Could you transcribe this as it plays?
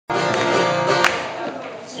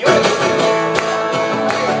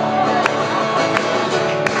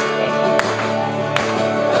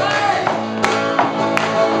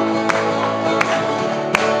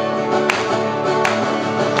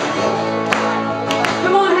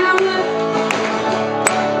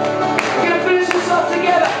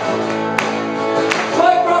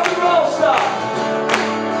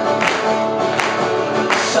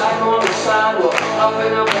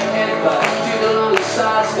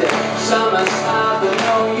summer side to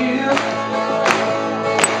know you.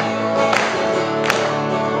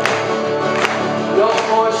 No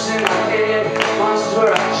voice in my head, monsters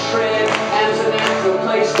where I tread. Am's a natural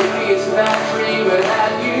place to be, it's a bad dream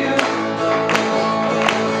without you.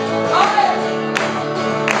 Oh yeah!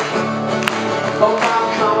 Hope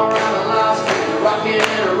I'll come around the last minute, rocking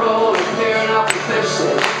in a roll and clearing off the cliffs.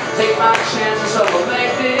 Take my chances, so we'll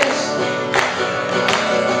make this.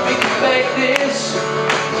 We can make this.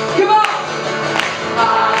 Come on!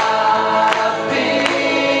 I've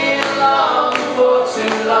been longing for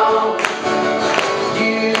too long.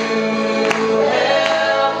 You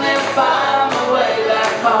help me find my way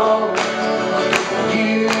back home.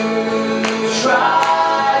 You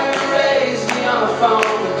try to raise me on the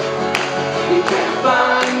phone. You can't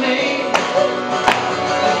find me.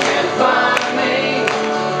 You can't find me.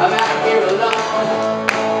 I'm out here alone.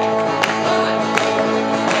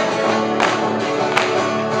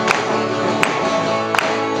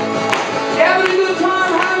 You having a good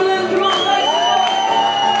time, Hameln? Come on, baby.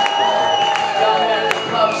 Got me at the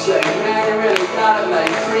club saying, man, you really got it,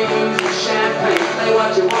 mate. Free booze and champagne. Play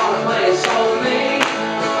what you want to play, it's all me.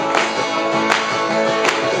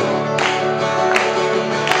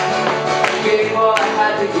 Gave all I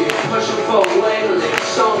had to give, pushing for a way to live.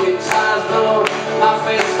 So many times blown, my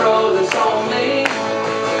face froze, it's on me.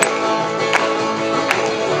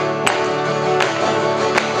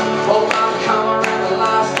 Hope I'm coming around the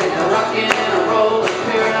last thing, rocking in a roll and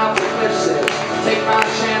clearing out the cliffs. Take my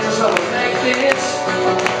chances, so we'll make this.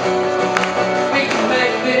 We can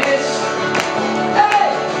make this. Hey!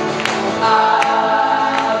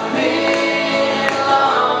 I've been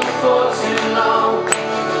longing for too long.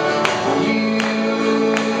 You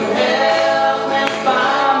help me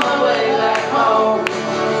find my way back home.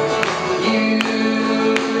 You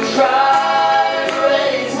try to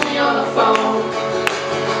raise me on the phone.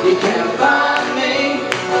 You can't find me.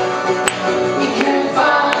 You can't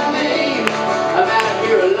find me. I'm out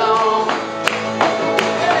here alone.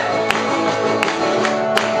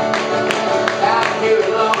 Out here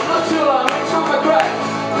alone. Not too long. Tom McRae.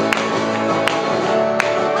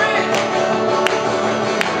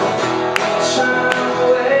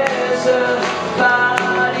 Somewhere's a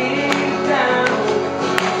body down.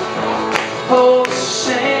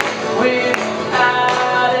 Pulsing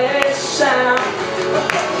without a sound.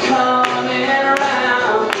 Coming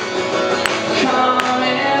around,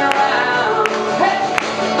 coming around. Hey!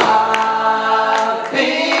 I've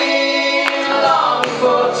been longing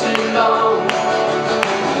for too long.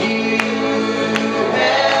 You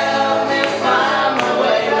help me find my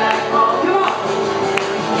way back home. Come on!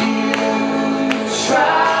 You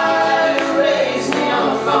try to raise me on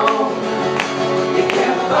the phone. You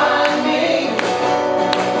can't find me.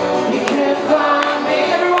 You can't find me.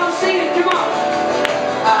 Everyone sing it, come on!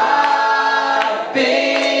 I've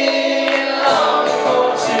been longing for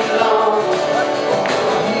too long.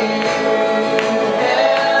 You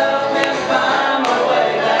help me find my way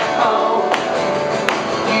back home.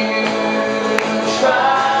 You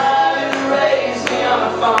try to raise me on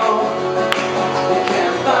the phone. You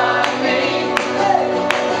can't find me.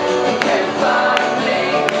 You can't find me.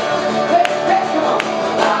 Hey, hey, come on.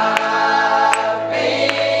 I've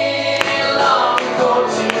been longing for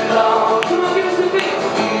too long. Come on, give us the beat.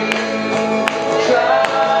 Try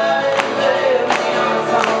to lay me on the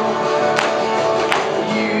phone.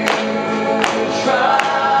 You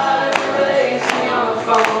try to raise me on the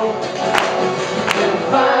phone. You can't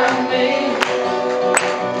find me.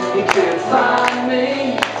 You can't find me.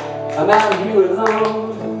 I'm out here alone.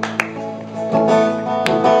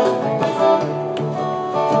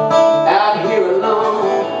 Out here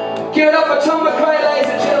alone. Give it up for Tom McRae, ladies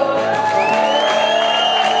and gentlemen.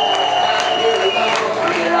 Out here alone.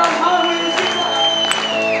 Bring it on home with us.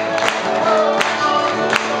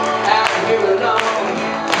 Out here alone.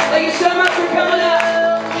 Thank you so much for coming out.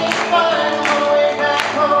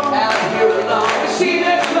 Out here alone. We'll see you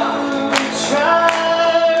next time.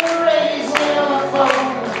 Try to raise me on the phone.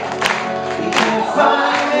 You can't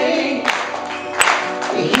find me.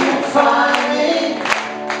 You can't find me.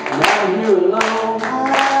 I'm out here alone.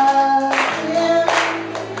 I've been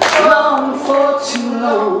longing for too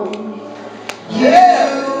long. You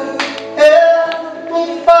help me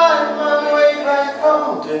find my way back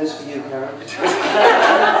home. Doing this for you, Carus.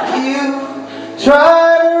 You try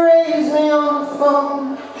to raise me on the phone.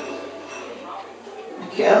 You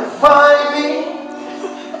can't find me.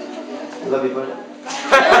 I love you, buddy.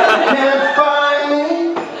 You can't find me.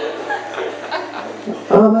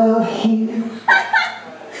 I'm out here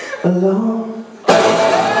alone.